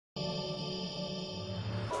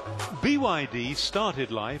BYD started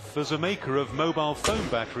life as a maker of mobile phone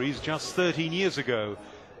batteries just 13 years ago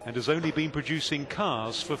and has only been producing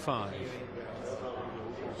cars for 5.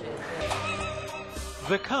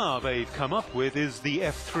 The car they've come up with is the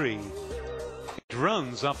F3. It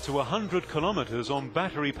runs up to 100 kilometers on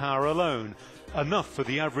battery power alone, enough for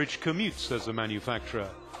the average commute, says the manufacturer.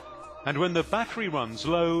 And when the battery runs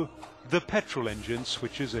low, the petrol engine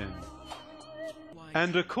switches in.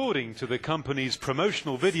 And according to the company's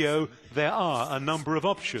promotional video, there are a number of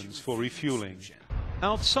options for refueling.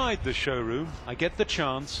 Outside the showroom, I get the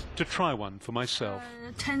chance to try one for myself.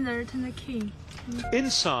 Turn the key.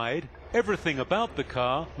 Inside, everything about the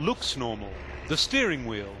car looks normal. The steering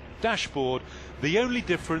wheel, dashboard, the only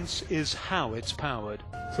difference is how it's powered.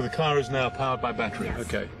 So the car is now powered by battery? Yes.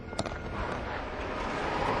 Okay.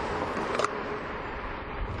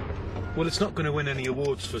 Well, it's not going to win any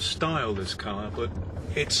awards for style, this car, but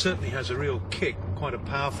it certainly has a real kick, quite a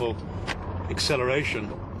powerful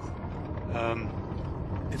acceleration.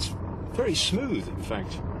 It's very smooth, in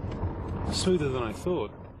fact. Smoother than I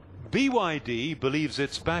thought. BYD believes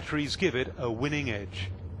its batteries give it a winning edge.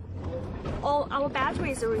 All our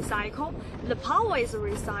battery is recycled. The power is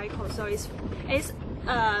recycled, so it's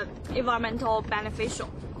environmental beneficial.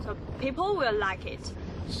 So people will like it.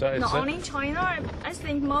 So Not only in China, I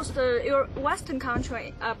think most Western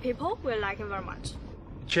country people will like it very much.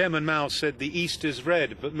 Chairman Mao said the East is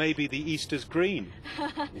red, but maybe the East is green.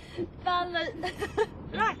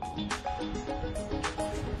 Right.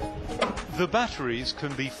 The batteries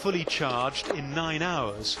can be fully charged in 9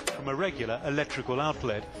 hours from a regular electrical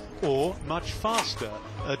outlet, or much faster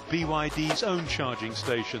at BYD's own charging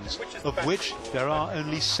stations, of which there are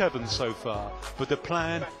only 7 so far, but the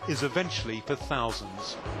plan is eventually for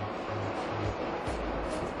thousands.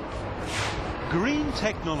 Green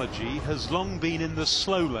technology has long been in the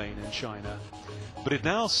slow lane in China, but it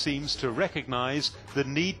now seems to recognize the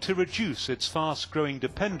need to reduce its fast-growing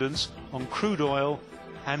dependence on crude oil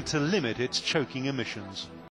and to limit its choking emissions.